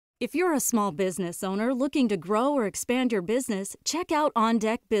If you're a small business owner looking to grow or expand your business, check out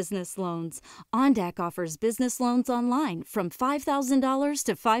OnDeck Business Loans. OnDeck offers business loans online from $5,000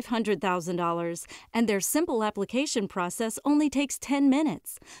 to $500,000, and their simple application process only takes 10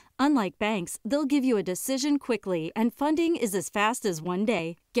 minutes. Unlike banks, they'll give you a decision quickly, and funding is as fast as one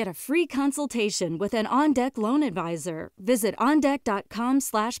day. Get a free consultation with an OnDeck loan advisor. Visit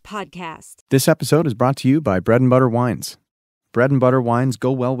ondeck.com/podcast. This episode is brought to you by Bread and Butter Wines. Bread and butter wines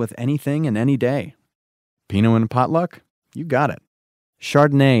go well with anything and any day. Pinot and potluck? You got it.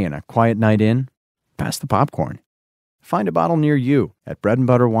 Chardonnay and a quiet night in? Pass the popcorn. Find a bottle near you at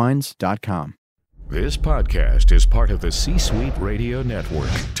breadandbutterwines.com. This podcast is part of the C-Suite Radio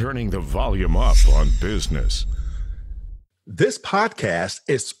Network, turning the volume up on business. This podcast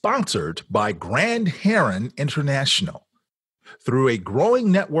is sponsored by Grand Heron International. Through a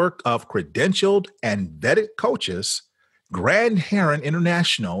growing network of credentialed and vetted coaches, Grand Heron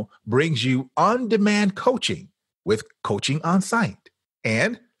International brings you on-demand coaching with Coaching on Site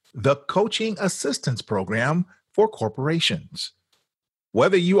and the Coaching Assistance Program for corporations.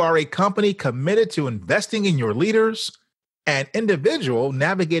 Whether you are a company committed to investing in your leaders, an individual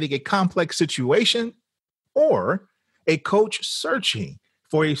navigating a complex situation, or a coach searching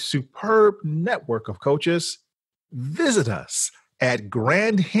for a superb network of coaches, visit us at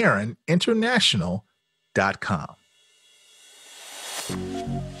grandheroninternational.com.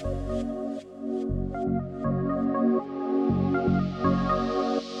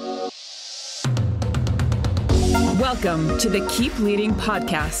 Welcome to the Keep Leading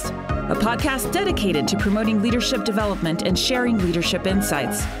Podcast, a podcast dedicated to promoting leadership development and sharing leadership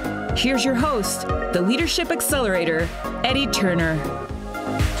insights. Here's your host, the Leadership Accelerator, Eddie Turner.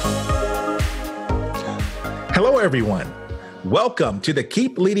 Hello, everyone. Welcome to the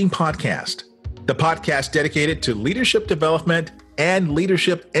Keep Leading Podcast, the podcast dedicated to leadership development and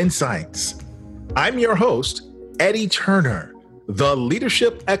leadership insights. I'm your host, Eddie Turner, the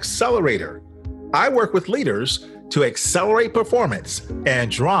Leadership Accelerator. I work with leaders to accelerate performance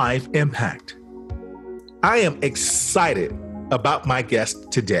and drive impact. I am excited about my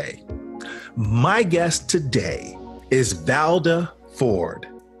guest today. My guest today is Valda Ford.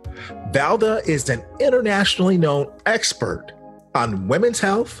 Valda is an internationally known expert on women's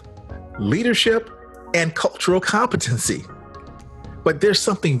health, leadership, and cultural competency. But there's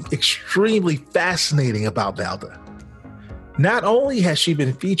something extremely fascinating about Valda. Not only has she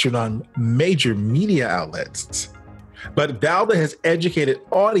been featured on major media outlets, but Valda has educated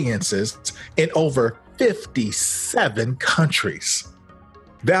audiences in over 57 countries.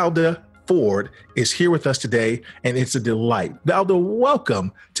 Valda Ford is here with us today, and it's a delight. Valda,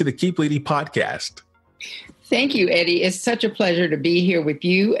 welcome to the Keep Leading Podcast. Thank you, Eddie. It's such a pleasure to be here with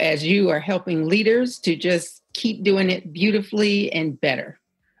you as you are helping leaders to just keep doing it beautifully and better.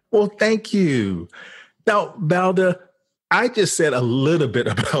 Well, thank you. Now, Valda, I just said a little bit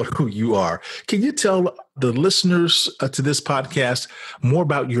about who you are. Can you tell the listeners to this podcast more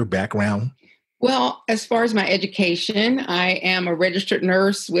about your background? Well, as far as my education, I am a registered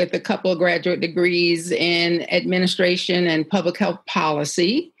nurse with a couple of graduate degrees in administration and public health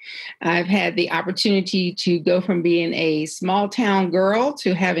policy. I've had the opportunity to go from being a small town girl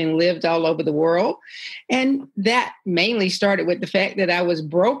to having lived all over the world. And that mainly started with the fact that I was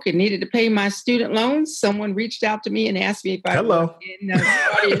broke and needed to pay my student loans. Someone reached out to me and asked me if I work in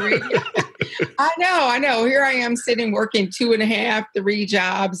Saudi Arabia. I know. Here I am sitting working 2.5, 3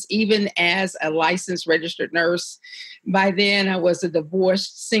 jobs, even as a licensed registered nurse. By then I was a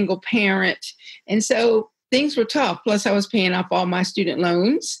divorced single parent. And so things were tough. Plus I was paying off all my student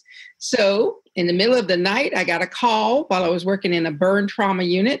loans. So in the middle of the night, I got a call while I was working in a burn trauma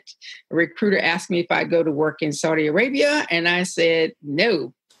unit. A recruiter asked me if I'd go to work in Saudi Arabia. And I said,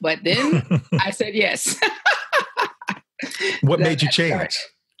 no. But then I said, yes. What made you change?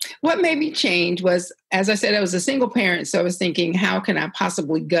 What made me change was, as I said, I was a single parent. So I was thinking, how can I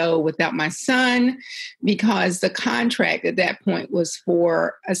possibly go without my son? Because the contract at that point was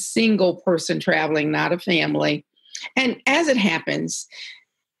for a single person traveling, not a family. And as it happens,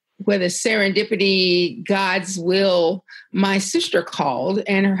 whether serendipity, God's will, my sister called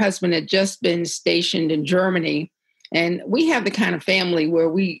and her husband had just been stationed in Germany. And we have the kind of family where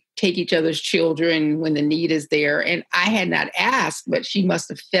we take each other's children when the need is there. And I had not asked, but she must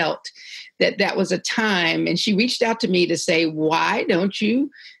have felt that that was a time. And she reached out to me to say, why don't you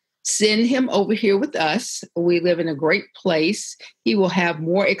send him over here with us? We live in a great place. He will have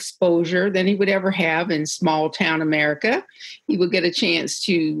more exposure than he would ever have in small town America. He will get a chance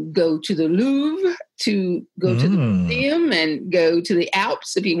to go to the Louvre, to go to the museum, and go to the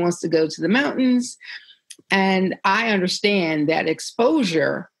Alps if he wants to go to the mountains. And I understand that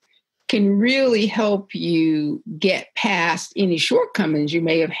exposure can really help you get past any shortcomings you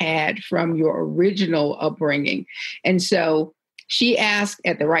may have had from your original upbringing. And so she asked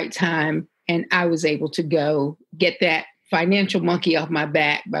at the right time, and I was able to go get that financial monkey off my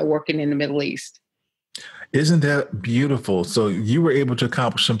back by working in the Middle East. Isn't that beautiful? So you were able to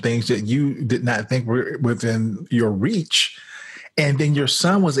accomplish some things that you did not think were within your reach. And then your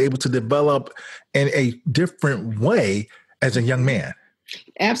son was able to develop in a different way as a young man.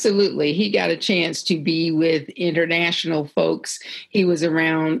 Absolutely. He got a chance to be with international folks. He was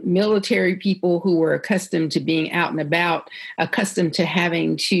around military people who were accustomed to being out and about, accustomed to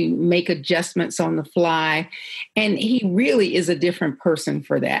having to make adjustments on the fly. And he really is a different person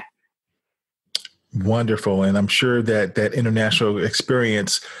for that. Wonderful. And I'm sure that that international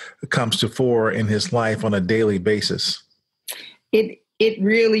experience comes to fore in his life on a daily basis. It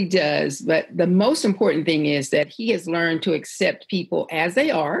really does. But the most important thing is that he has learned to accept people as they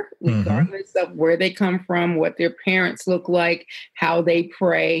are, regardless of where they come from, what their parents look like, how they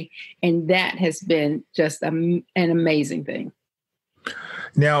pray. And that has been just an amazing thing.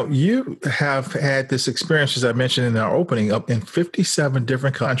 Now, you have had this experience, as I mentioned in our opening, up in 57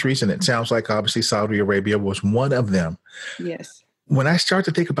 different countries. And it sounds like obviously Saudi Arabia was one of them. Yes. When I start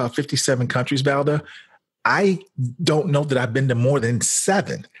to think about 57 countries, Valda, I don't know that I've been to more than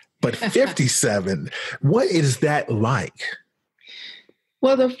 7, but 57, what is that like?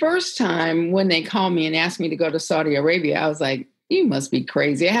 Well, the first time when they called me and asked me to go to Saudi Arabia, I was like, you must be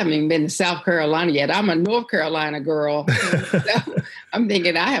crazy. I haven't even been to South Carolina yet. I'm a North Carolina girl. So I'm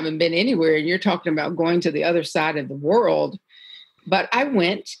thinking I haven't been anywhere. And you're talking about going to the other side of the world. But I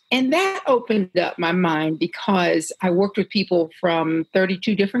went, and that opened up my mind because I worked with people from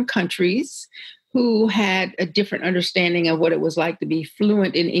 32 different countries who had a different understanding of what it was like to be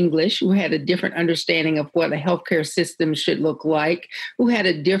fluent in English, who had a different understanding of what a healthcare system should look like, who had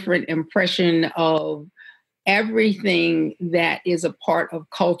a different impression of everything that is a part of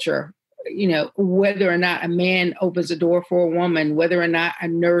culture. You know, whether or not a man opens a door for a woman, whether or not a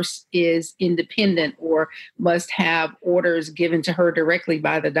nurse is independent or must have orders given to her directly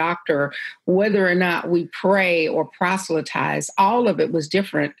by the doctor, whether or not we pray or proselytize, all of it was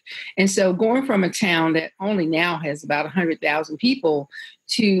different. And so going from a town that only now has about 100,000 people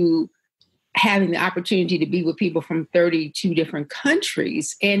to having the opportunity to be with people from 32 different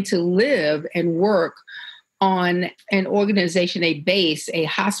countries and to live and work on an organization, a base, a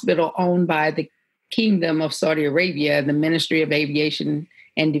hospital owned by the Kingdom of Saudi Arabia, the Ministry of Aviation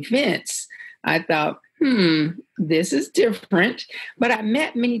and Defense, I thought, this is different. But I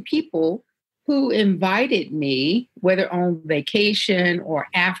met many people who invited me, whether on vacation or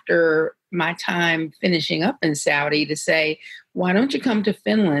after my time finishing up in Saudi, to say, why don't you come to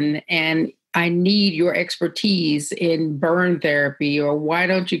Finland, and I need your expertise in burn therapy, or why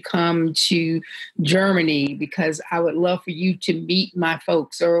don't you come to Germany because I would love for you to meet my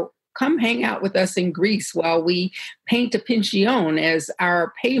folks, or come hang out with us in Greece while we paint a pension as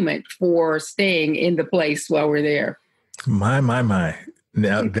our payment for staying in the place while we're there. My.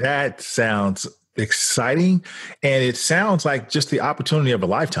 Now that sounds exciting. And it sounds like just the opportunity of a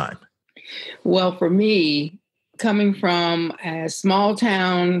lifetime. Well, for me, coming from a small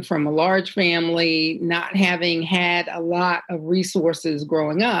town, from a large family, not having had a lot of resources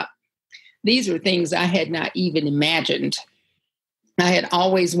growing up, these are things I had not even imagined. I had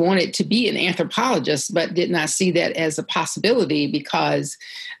always wanted to be an anthropologist, but did not see that as a possibility because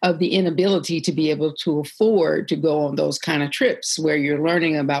of the inability to be able to afford to go on those kind of trips where you're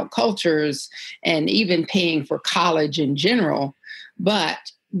learning about cultures and even paying for college in general. But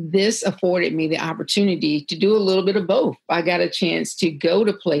this afforded me the opportunity to do a little bit of both. I got a chance to go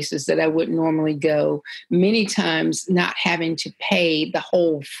to places that I wouldn't normally go, many times not having to pay the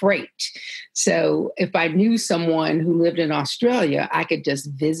whole freight. So if I knew someone who lived in Australia, I could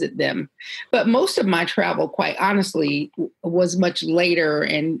just visit them. But most of my travel, quite honestly, was much later.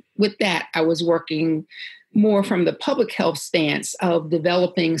 And with that, I was working more from the public health stance of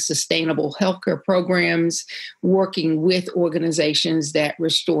developing sustainable healthcare programs, working with organizations that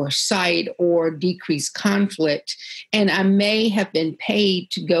restore sight or decrease conflict. And I may have been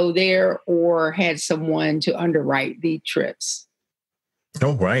paid to go there or had someone to underwrite the trips.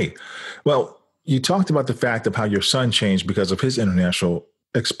 Oh, right. Well, you talked about the fact of how your son changed because of his international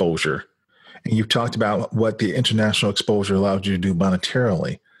exposure. And you've talked about what the international exposure allowed you to do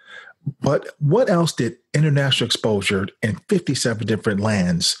monetarily. But what else did international exposure in 57 different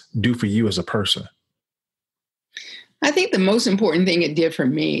lands do for you as a person? I think the most important thing it did for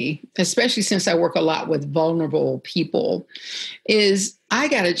me, especially since I work a lot with vulnerable people, is I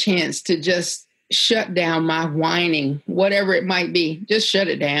got a chance to just shut down my whining, whatever it might be, just shut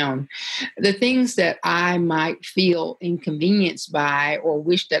it down. The things that I might feel inconvenienced by or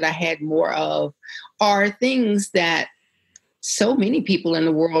wish that I had more of are things that so many people in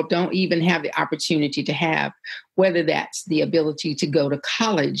the world don't even have the opportunity to have, whether that's the ability to go to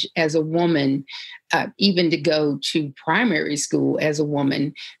college as a woman, even to go to primary school as a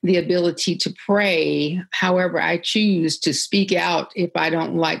woman, the ability to pray however I choose, to speak out if I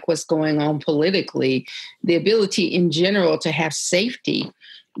don't like what's going on politically, the ability in general to have safety.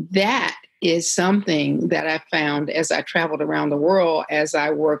 That is something that I found as I traveled around the world, as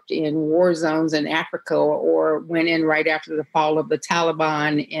I worked in war zones in Africa or went in right after the fall of the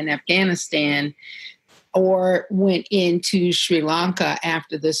Taliban in Afghanistan, or went into Sri Lanka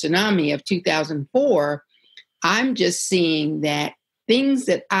after the tsunami of 2004. I'm just seeing that things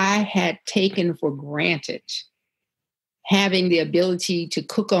that I had taken for granted, having the ability to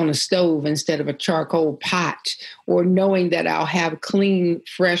cook on a stove instead of a charcoal pot, or knowing that I'll have clean,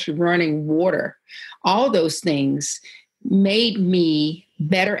 fresh running water, all those things made me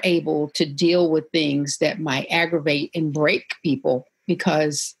better able to deal with things that might aggravate and break people,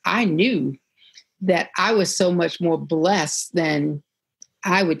 because I knew that I was so much more blessed than,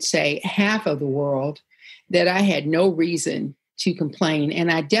 I would say, half of the world, that I had no reason to complain.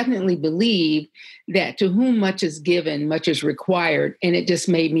 And I definitely believe that to whom much is given, much is required. And it just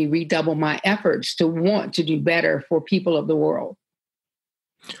made me redouble my efforts to want to do better for people of the world.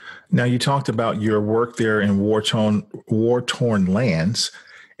 Now, you talked about your work there in war-torn lands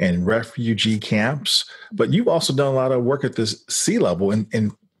and refugee camps, but you've also done a lot of work at this sea level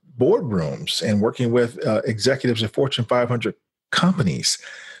in boardrooms and working with executives of Fortune 500 companies.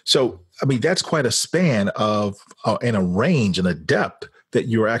 So, I mean, that's quite a span of and a range and a depth that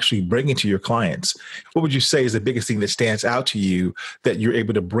you're actually bringing to your clients. What would you say is the biggest thing that stands out to you that you're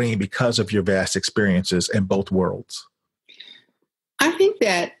able to bring because of your vast experiences in both worlds? I think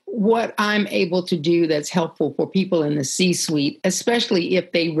that what I'm able to do that's helpful for people in the C-suite, especially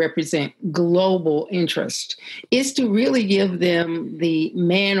if they represent global interest, is to really give them the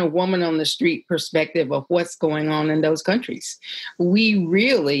man or woman on the street perspective of what's going on in those countries. We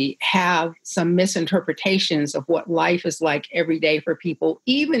really have some misinterpretations of what life is like every day for people,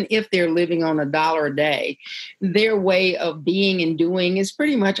 even if they're living on $1 a day. Their way of being and doing is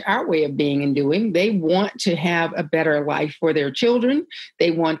pretty much our way of being and doing. They want to have a better life for their children.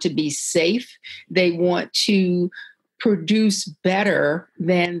 They want to be safe. They want to produce better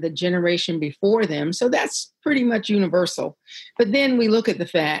than the generation before them. So that's pretty much universal. But then we look at the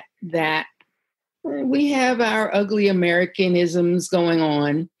fact that we have our ugly Americanisms going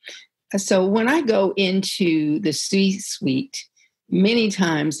on. So when I go into the C-suite, many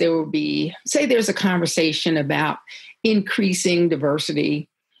times there will be, say there's a conversation about increasing diversity.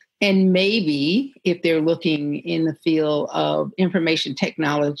 And maybe if they're looking in the field of information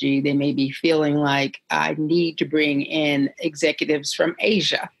technology, they may be feeling like I need to bring in executives from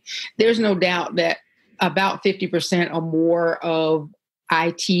Asia. There's no doubt that about 50% or more of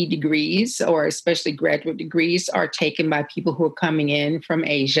IT degrees, or especially graduate degrees, are taken by people who are coming in from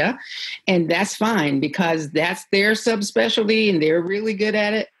Asia. And that's fine because that's their subspecialty and they're really good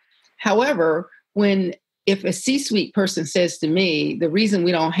at it. However, if a C-suite person says to me, the reason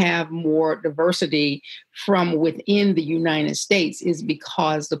we don't have more diversity from within the United States is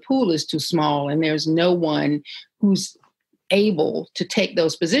because the pool is too small and there's no one who's able to take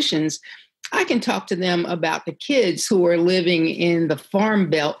those positions, I can talk to them about the kids who are living in the farm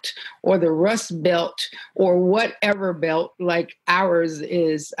belt or the rust belt or whatever belt, like ours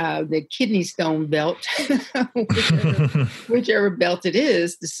is the kidney stone belt, whichever belt it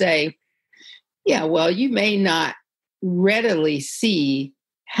is, to say, yeah, well, you may not readily see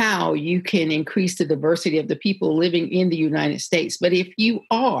how you can increase the diversity of the people living in the United States. But if you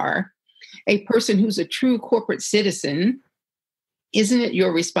are a person who's a true corporate citizen, isn't it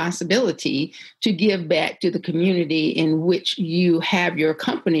your responsibility to give back to the community in which you have your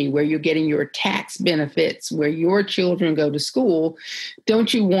company, where you're getting your tax benefits, where your children go to school?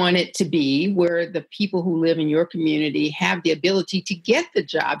 Don't you want it to be where the people who live in your community have the ability to get the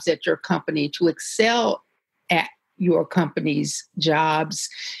jobs at your company, to excel at your company's jobs,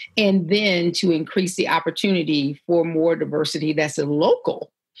 and then to increase the opportunity for more diversity that's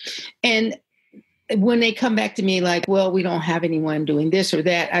local? And when they come back to me like, well, we don't have anyone doing this or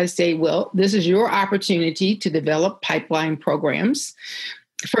that, I say, well, this is your opportunity to develop pipeline programs.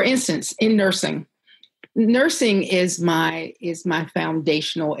 For instance, in nursing is my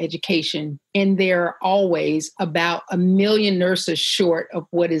foundational education. And they're always about 1 million nurses short of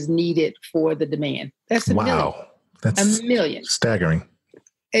what is needed for the demand. That's a million. Wow. That's 1 million. Staggering.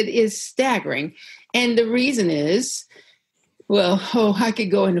 it is staggering. And the reason is, well, I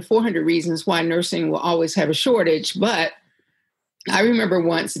could go into 400 reasons why nursing will always have a shortage. But I remember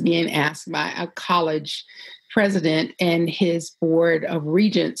once being asked by a college president and his board of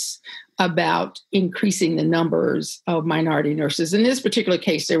regents about increasing the numbers of minority nurses. In this particular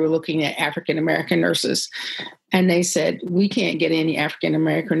case, they were looking at African-American nurses. And they said, we can't get any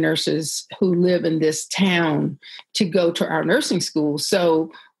African-American nurses who live in this town to go to our nursing school.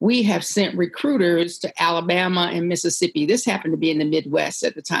 So we have sent recruiters to Alabama and Mississippi. This happened to be in the Midwest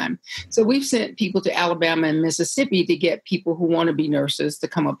at the time. So we've sent people to Alabama and Mississippi to get people who want to be nurses to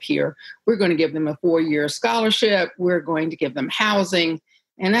come up here. We're going to give them a 4-year scholarship. We're going to give them housing.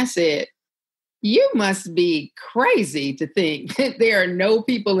 And I said, you must be crazy to think that there are no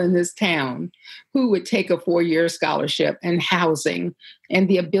people in this town who would take a 4-year scholarship and housing and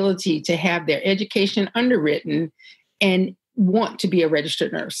the ability to have their education underwritten and want to be a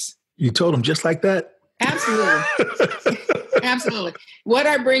registered nurse. You told them just like that? Absolutely. Absolutely. What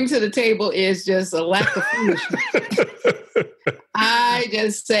I bring to the table is just a lack of foolishness. I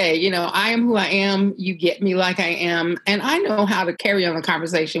just say, I am who I am. You get me like I am. And I know how to carry on a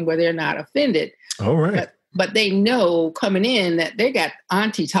conversation where they're not offended. All right. But they know coming in that they got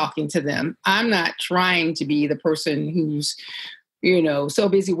auntie talking to them. I'm not trying to be the person who's, so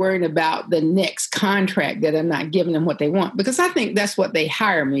busy worrying about the next contract that I'm not giving them what they want, because I think that's what they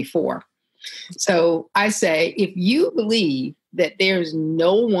hire me for. So I say, if you believe that there's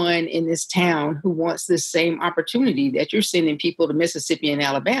no one in this town who wants this same opportunity that you're sending people to Mississippi and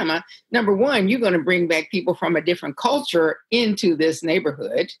Alabama, number one, you're going to bring back people from a different culture into this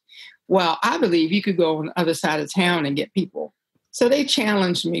neighborhood. Well, I believe you could go on the other side of town and get people. So they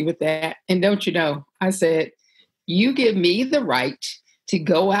challenged me with that. And don't you know, I said, you give me the right to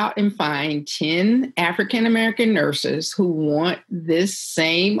go out and find 10 African-American nurses who want this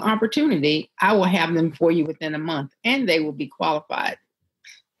same opportunity. I will have them for you within a month and they will be qualified.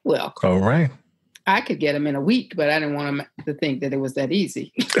 Well, all right. I could get them in a week, but I didn't want them to think that it was that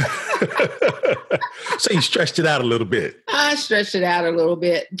easy. So you stretched it out a little bit. I stretched it out a little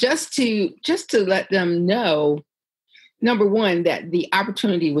bit just to let them know, number one, that the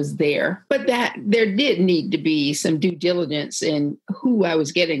opportunity was there, but that there did need to be some due diligence in who I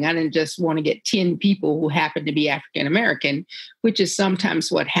was getting. I didn't just want to get 10 people who happened to be African-American, which is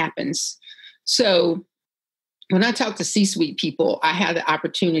sometimes what happens. So when I talk to C-suite people, I have the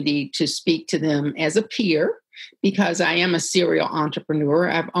opportunity to speak to them as a peer because I am a serial entrepreneur.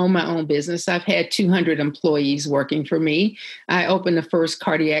 I've owned my own business. I've had 200 employees working for me. I opened the first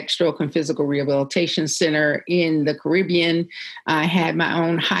cardiac, stroke, and physical rehabilitation center in the Caribbean. I had my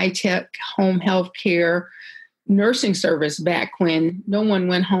own high-tech home health care nursing service back when no one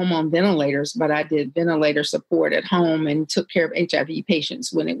went home on ventilators, but I did ventilator support at home and took care of HIV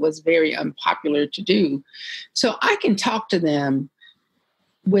patients when it was very unpopular to do. So I can talk to them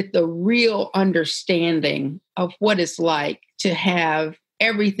with the real understanding of what it's like to have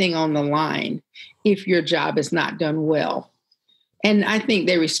everything on the line if your job is not done well. And I think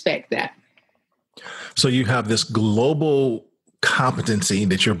they respect that. So you have this global competency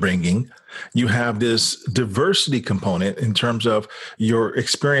that you're bringing. You have this diversity component in terms of your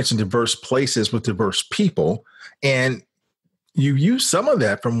experience in diverse places with diverse people. And you use some of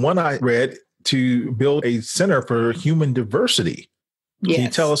that, from what I read, to build a center for human diversity. Yes. Can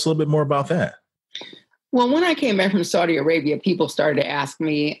you tell us a little bit more about that? Well, when I came back from Saudi Arabia, people started to ask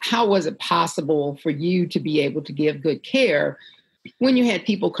me, how was it possible for you to be able to give good care when you had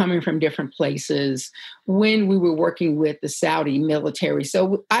people coming from different places, when we were working with the Saudi military?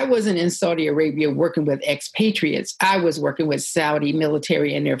 So I wasn't in Saudi Arabia working with expatriates. I was working with Saudi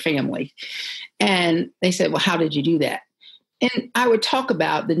military and their family. And they said, well, how did you do that? And I would talk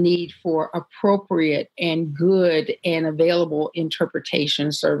about the need for appropriate and good and available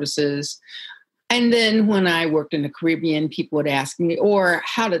interpretation services. And then when I worked in the Caribbean, people would ask me, or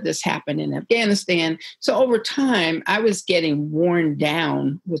how did this happen in Afghanistan? So over time, I was getting worn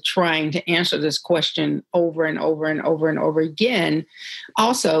down with trying to answer this question over and over and over and over again.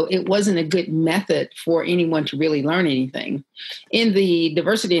 Also, it wasn't a good method for anyone to really learn anything. In the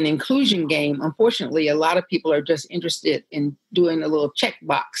diversity and inclusion game, unfortunately, a lot of people are just interested in doing a little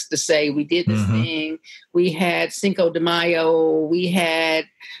checkbox to say, we did this thing, we had Cinco de Mayo, we had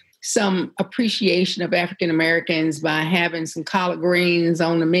some appreciation of African Americans by having some collard greens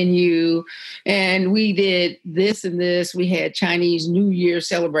on the menu. And we did this and this. We had Chinese New Year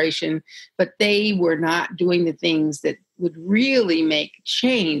celebration, but they were not doing the things that would really make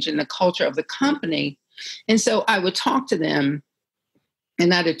change in the culture of the company. And so I would talk to them,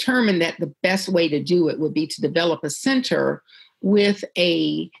 and I determined that the best way to do it would be to develop a center with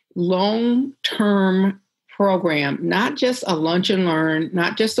a long-term program, not just a lunch and learn,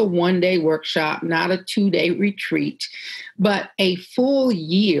 not just a one-day workshop, not a 2-day retreat, but a full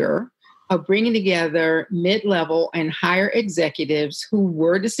year of bringing together mid-level and higher executives who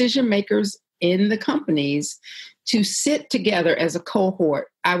were decision makers in the companies to sit together as a cohort.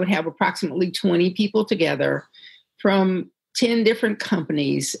 I would have approximately 20 people together from 10 different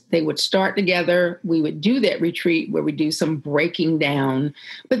companies. They would start together. We would do that retreat where we do some breaking down.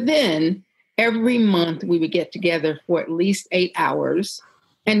 But then every month we would get together for at least 8 hours,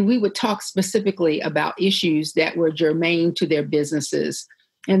 and we would talk specifically about issues that were germane to their businesses.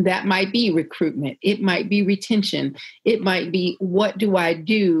 And that might be recruitment. It might be retention. It might be, what do I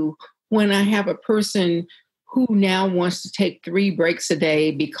do when I have a person who now wants to take 3 breaks a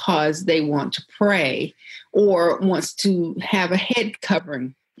day because they want to pray or wants to have a head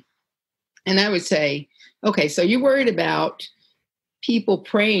covering? And I would say, okay, so you're worried about people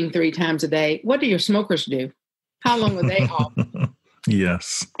praying 3 times a day. What do your smokers do? How long are they off?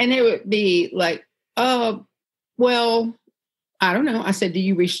 Yes. And it would be like, well, I don't know. I said, do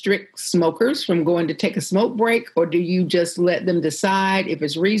you restrict smokers from going to take a smoke break, or do you just let them decide if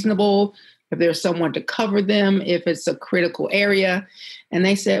it's reasonable, if there's someone to cover them, if it's a critical area? And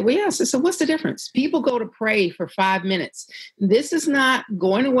they said, well, yes. So what's the difference? People go to pray for 5 minutes. This is not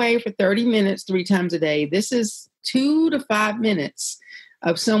going away for 30 minutes 3 times a day. This is 2 to 5 minutes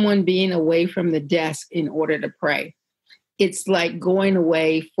of someone being away from the desk in order to pray. It's like going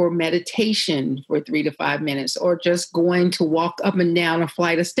away for meditation for 3 to 5 minutes, or just going to walk up and down a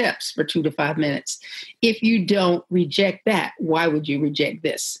flight of steps for 2 to 5 minutes. If you don't reject that, why would you reject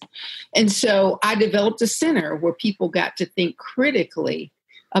this? And so I developed a center where people got to think critically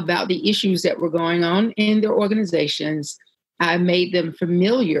about the issues that were going on in their organizations. I made them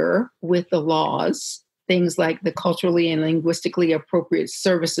familiar with the laws, things like the culturally and linguistically appropriate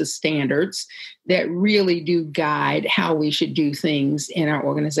services standards that really do guide how we should do things in our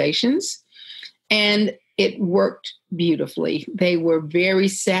organizations. And it worked beautifully. They were very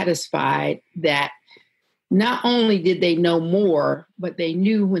satisfied that not only did they know more, but they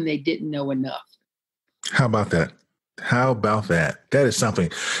knew when they didn't know enough. How about that? How about that? That is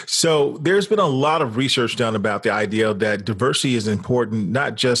something. So there's been a lot of research done about the idea that diversity is important,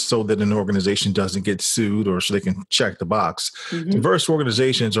 not just so that an organization doesn't get sued or so they can check the box. Mm-hmm. Diverse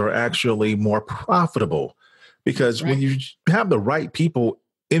organizations are actually more profitable because when you have the right people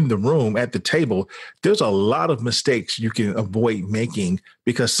in the room at the table, there's a lot of mistakes you can avoid making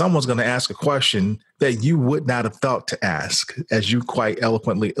because someone's going to ask a question that you would not have thought to ask, as you quite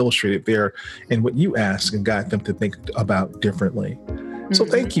eloquently illustrated there in what you asked and got them to think about differently. Mm-hmm. So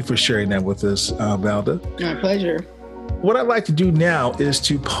thank you for sharing that with us, Valda. My pleasure. What I'd like to do now is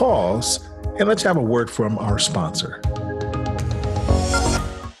to pause and let's have a word from our sponsor.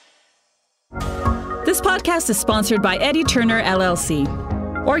 This podcast is sponsored by Eddie Turner, LLC.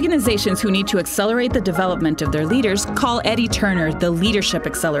 Organizations who need to accelerate the development of their leaders call Eddie Turner the Leadership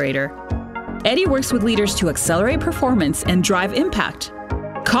Accelerator. Eddie works with leaders to accelerate performance and drive impact.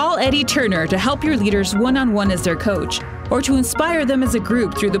 Call Eddie Turner to help your leaders one-on-one as their coach, or to inspire them as a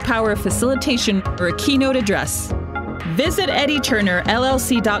group through the power of facilitation or a keynote address. Visit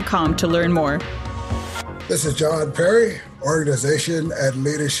EddieTurnerLLC.com to learn more. This is John Perry, Organization and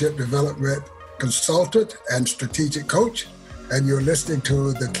Leadership Development Consultant and Strategic Coach, and you're listening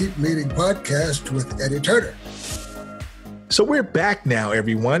to the Keep Leading podcast with Eddie Turner. So we're back now,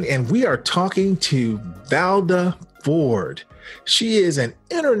 everyone, and we are talking to Valda Ford. She is an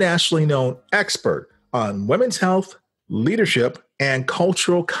internationally known expert on women's health, leadership, and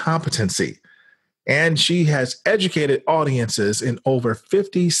cultural competency. And she has educated audiences in over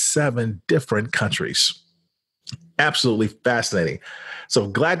 57 different countries. Absolutely fascinating. So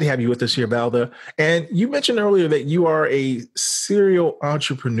glad to have you with us here, Valda. And you mentioned earlier that you are a serial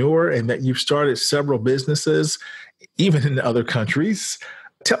entrepreneur and that you've started several businesses, even in other countries.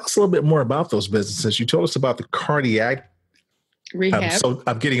 Tell us a little bit more about those businesses. You told us about the cardiac rehab.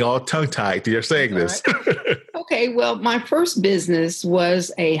 I'm getting all tongue-tied to your saying this. Right. Okay, well, my first business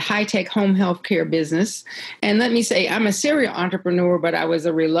was a high-tech home health care business. And let me say, I'm a serial entrepreneur, but I was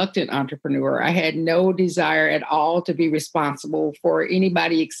a reluctant entrepreneur. I had no desire at all to be responsible for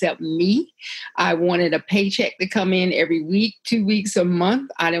anybody except me. I wanted a paycheck to come in every week, 2 weeks a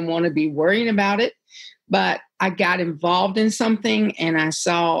month. I didn't want to be worrying about it. But I got involved in something and I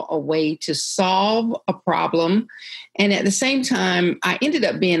saw a way to solve a problem. And at the same time, I ended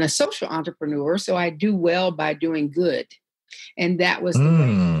up being a social entrepreneur. So I do well by doing good. And that was the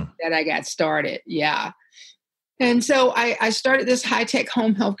way that I got started. Yeah. And so I started this high-tech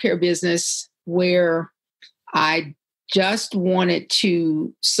home healthcare business where I just wanted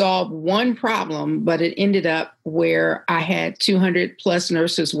to solve one problem, but it ended up where I had 200 plus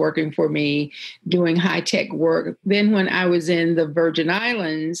nurses working for me doing high-tech work. Then when I was in the Virgin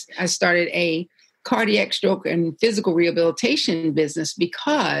Islands, I started a cardiac, stroke, and physical rehabilitation business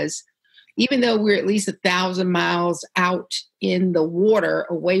because even though we're at least 1,000 miles out in the water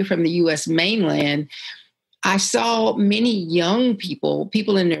away from the U.S. mainland, I saw many young people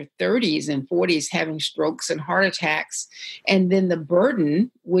in their 30s and 40s having strokes and heart attacks. And then the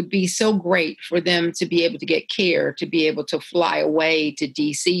burden would be so great for them to be able to get care, to be able to fly away to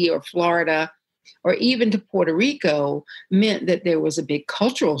DC or Florida or even to Puerto Rico meant that there was a big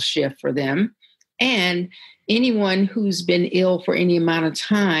cultural shift for them. And anyone who's been ill for any amount of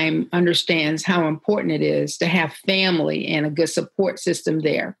time understands how important it is to have family and a good support system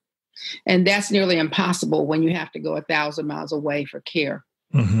there. And that's nearly impossible when you have to go 1,000 miles away for care.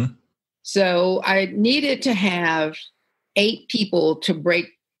 Mm-hmm. So I needed to have 8 people to break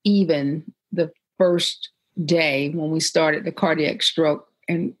even the first day when we started the cardiac, stroke,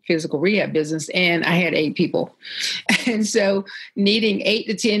 and physical rehab business. And I had 8 people. And so needing 8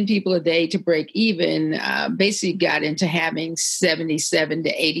 to 10 people a day to break even basically got into having 77 to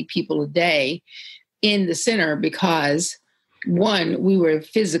 80 people a day in the center because 1, we were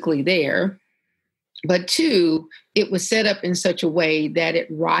physically there, but 2, it was set up in such a way that it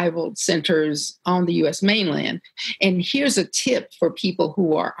rivaled centers on the U.S. mainland. And here's a tip for people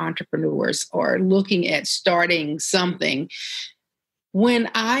who are entrepreneurs or looking at starting something. When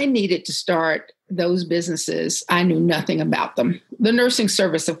I needed to start those businesses, I knew nothing about them. The nursing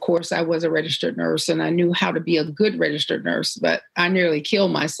service, of course, I was a registered nurse and I knew how to be a good registered nurse, but I nearly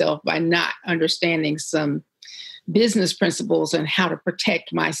killed myself by not understanding some business principles and how to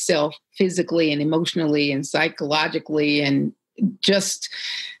protect myself physically and emotionally and psychologically and just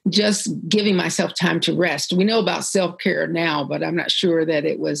giving myself time to rest. We know about self-care now, but I'm not sure that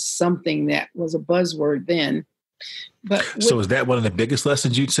it was something that was a buzzword then. So is that one of the biggest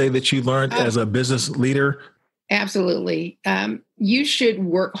lessons you'd say that you learned as a business leader? Absolutely. You should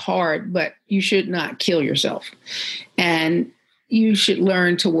work hard, but you should not kill yourself. And you should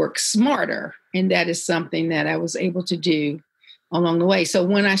learn to work smarter. And that is something that I was able to do along the way. So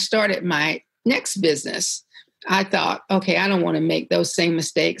when I started my next business, I thought, okay, I don't want to make those same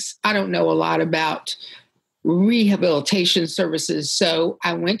mistakes. I don't know a lot about rehabilitation services. So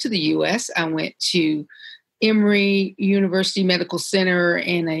I went to the U.S. I went to Emory University Medical Center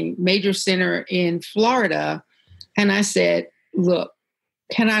and a major center in Florida. And I said, look,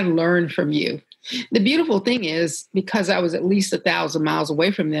 can I learn from you? The beautiful thing is, because I was at least 1,000 miles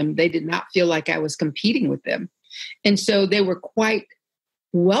away from them, they did not feel like I was competing with them. And so they were quite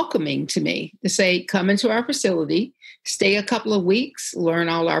welcoming to me to say, come into our facility, stay a couple of weeks, learn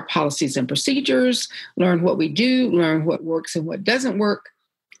all our policies and procedures, learn what we do, learn what works and what doesn't work.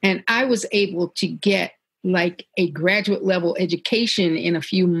 And I was able to get like a graduate level education in a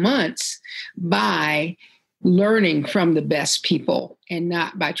few months by learning from the best people and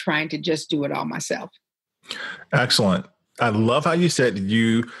not by trying to just do it all myself. Excellent. I love how you said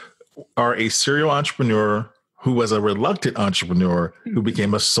you are a serial entrepreneur who was a reluctant entrepreneur who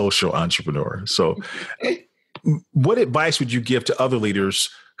became a social entrepreneur. So what advice would you give to other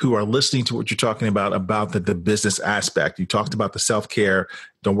leaders who are listening to what you're talking about the business aspect? You talked about the self-care,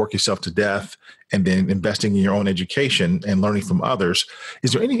 don't work yourself to death, and then investing in your own education and learning from others.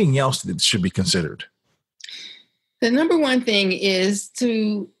 Is there anything else that should be considered? The number one thing is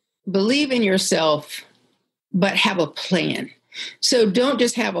to believe in yourself, but have a plan. So don't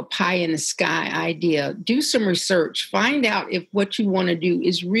just have a pie in the sky idea. Do some research. Find out if what you want to do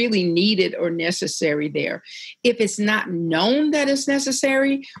is really needed or necessary there. If it's not known that it's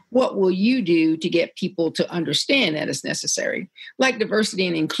necessary, what will you do to get people to understand that it's necessary? Like diversity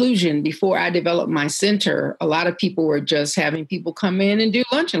and inclusion, before I developed my center, a lot of people were just having people come in and do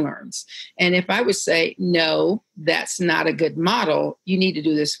lunch and learns. And if I would say, no, that's not a good model, you need to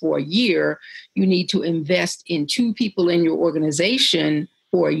do this for a year. You need to invest in 2 people in your organization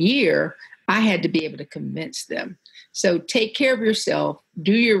for a year. I had to be able to convince them. So take care of yourself,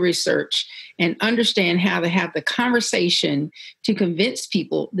 do your research, and understand how to have the conversation to convince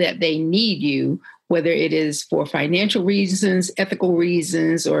people that they need you, whether it is for financial reasons, ethical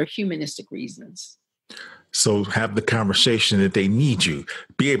reasons, or humanistic reasons. So have the conversation that they need you.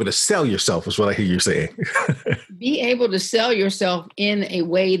 Be able to sell yourself is what I hear you saying. Be able to sell yourself in a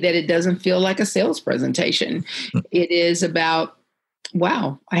way that it doesn't feel like a sales presentation. It is about,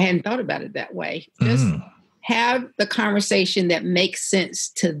 wow, I hadn't thought about it that way. Just have the conversation that makes sense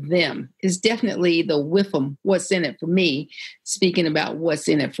to them. Is definitely the WIFM, what's in it for me, speaking about what's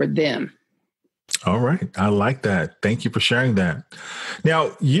in it for them. All right. I like that. Thank you for sharing that.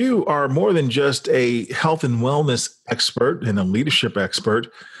 Now, you are more than just a health and wellness expert and a leadership expert.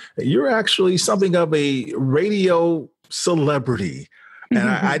 You're actually something of a radio celebrity. And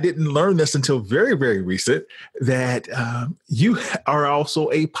I didn't learn this until very, very recent, that you are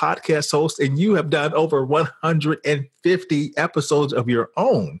also a podcast host and you have done over 150 episodes of your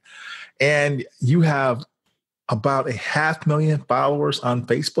own. And you have about 500,000 followers on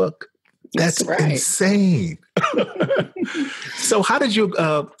Facebook. That's right. Insane. So how did you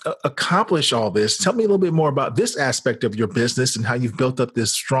accomplish all this? Tell me a little bit more about this aspect of your business and how you've built up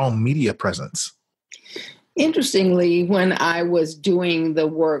this strong media presence. Interestingly, when I was doing the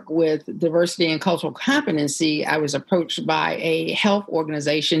work with diversity and cultural competency, I was approached by a health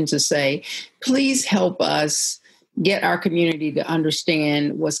organization to say, please help us get our community to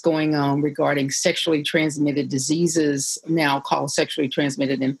understand what's going on regarding sexually transmitted diseases, now called sexually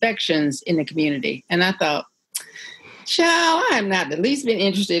transmitted infections, in the community. And I thought, child, I'm not the least bit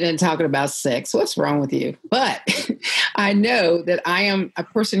interested in talking about sex. What's wrong with you? But I know that I am a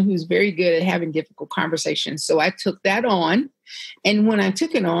person who's very good at having difficult conversations. So I took that on. And when I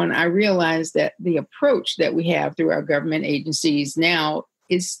took it on, I realized that the approach that we have through our government agencies now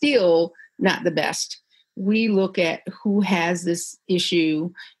is still not the best. We look at who has this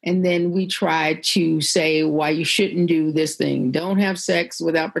issue, and then we try to say why you shouldn't do this thing. Don't have sex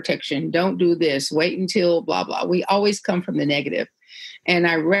without protection. Don't do this. Wait until blah, blah. We always come from the negative. And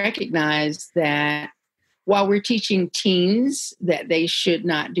I recognize that while we're teaching teens that they should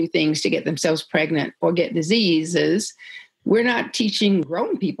not do things to get themselves pregnant or get diseases, we're not teaching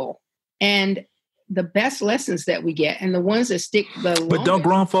grown people. And the best lessons that we get, and the ones that stick the longest. But don't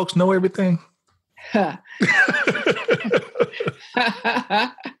grown folks know everything? Well,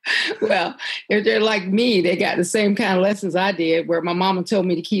 if they're like me, they got the same kind of lessons I did, where my mama told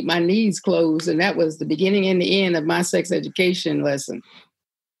me to keep my knees closed. And that was the beginning and the end of my sex education lesson.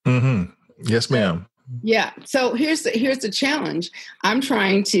 Mm-hmm. Yes, ma'am. Yeah. So here's the challenge. I'm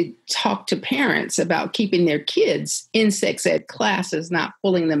trying to talk to parents about keeping their kids in sex ed classes, not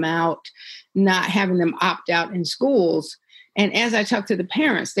pulling them out, not having them opt out in schools. And as I talk to the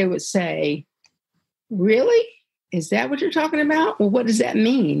parents, they would say, really? Is that what you're talking about? Well, what does that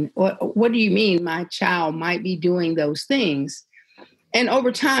mean? What do you mean my child might be doing those things? And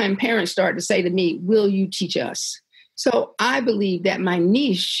over time, parents start to say to me, will you teach us? So I believe that my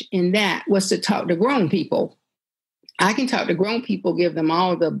niche in that was to talk to grown people. I can talk to grown people, give them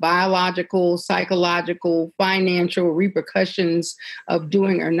all the biological, psychological, financial repercussions of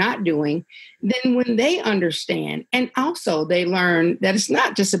doing or not doing. Then when they understand, and also they learn that it's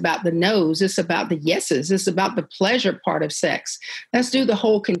not just about the no's, it's about the yeses, it's about the pleasure part of sex. Let's do the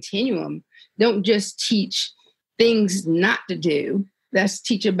whole continuum. Don't just teach things not to do. Let's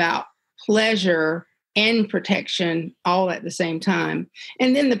teach about pleasure and protection all at the same time.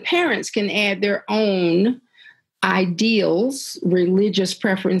 And then the parents can add their own ideals, religious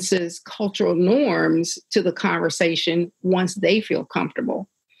preferences, cultural norms to the conversation once they feel comfortable.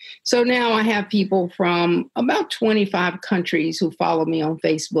 So now I have people from about 25 countries who follow me on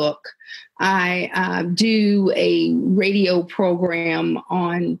Facebook. I do a radio program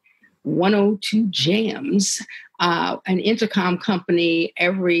on 102 Jams, an intercom company,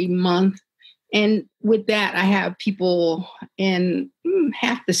 every month. And with that, I have people in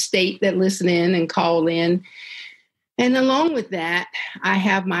half the state that listen in and call in. And along with that, I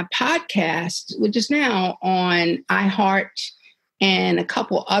have my podcast, which is now on iHeart and a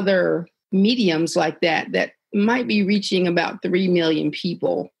couple other mediums like that, that might be reaching about 3 million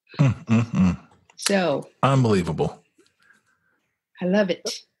people. Mm-hmm. So unbelievable. I love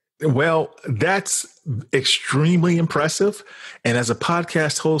it. Well, that's extremely impressive. And as a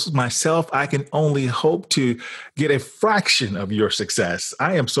podcast host myself, I can only hope to get a fraction of your success.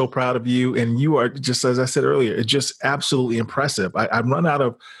 I am so proud of you. And you are, just as I said earlier, it's just absolutely impressive. I've run out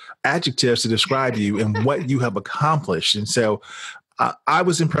of adjectives to describe you and what you have accomplished. And so I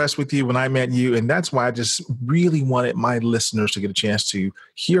was impressed with you when I met you. And that's why I just really wanted my listeners to get a chance to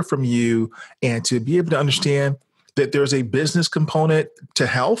hear from you and to be able to understand that there's a business component to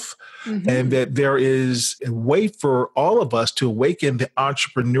health, mm-hmm. and that there is a way for all of us to awaken the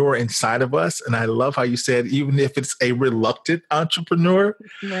entrepreneur inside of us. And I love how you said, even if it's a reluctant entrepreneur,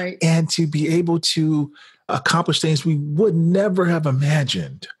 right, and to be able to accomplish things we would never have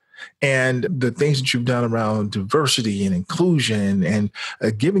imagined. And the things that you've done around diversity and inclusion and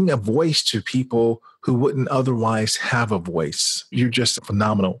giving a voice to people who wouldn't otherwise have a voice. You're just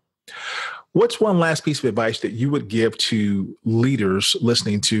phenomenal. What's one last piece of advice that you would give to leaders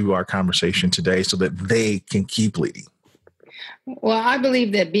listening to our conversation today so that they can keep leading? Well, I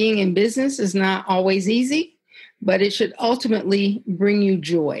believe that being in business is not always easy, but it should ultimately bring you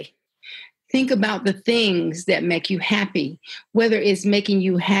joy. Think about the things that make you happy, whether it's making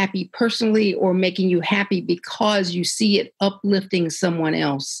you happy personally or making you happy because you see it uplifting someone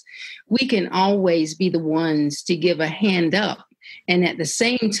else. We can always be the ones to give a hand up and at the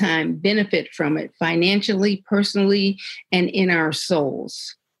same time benefit from it financially, personally, and in our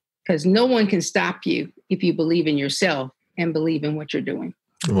souls. Because no one can stop you if you believe in yourself and believe in what you're doing.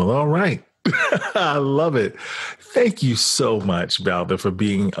 Well, all right. I love it. Thank you so much, Valda, for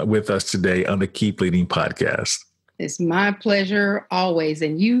being with us today on the Keep Leading podcast. It's my pleasure always,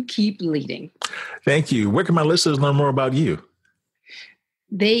 and you keep leading. Thank you. Where can my listeners learn more about you?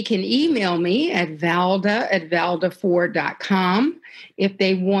 They can email me at valdaford.com. If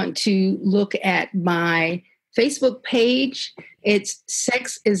they want to look at my Facebook page, it's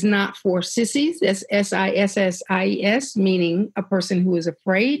Sex is Not for Sissies. That's SISSIES, meaning a person who is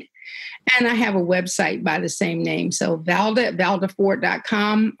afraid. And I have a website by the same name. So Valda at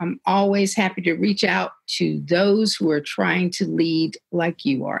valdaford.com. I'm always happy to reach out to those who are trying to lead like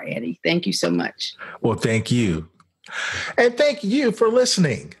you are, Eddie. Thank you so much. Well, thank you. And thank you for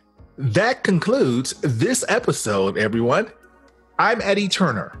listening. That concludes this episode, everyone. I'm Eddie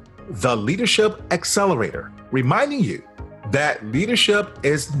Turner, the Leadership Accelerator, reminding you that leadership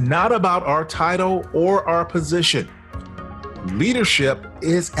is not about our title or our position. Leadership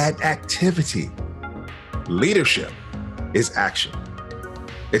is an activity. Leadership is action.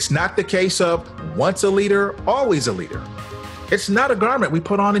 It's not the case of once a leader, always a leader. It's not a garment we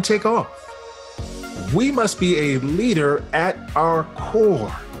put on and take off. We must be a leader at our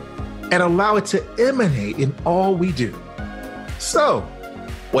core and allow it to emanate in all we do. So,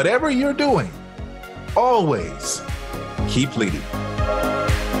 whatever you're doing, always keep leading.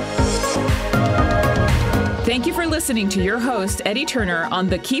 Thank you for listening to your host, Eddie Turner, on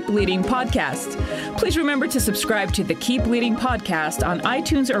the Keep Leading podcast. Please remember to subscribe to the Keep Leading podcast on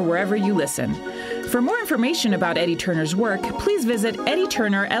iTunes or wherever you listen. For more information about Eddie Turner's work, please visit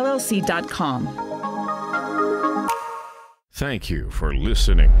eddieturnerllc.com. Thank you for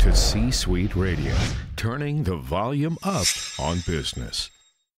listening to C-Suite Radio, turning the volume up on business.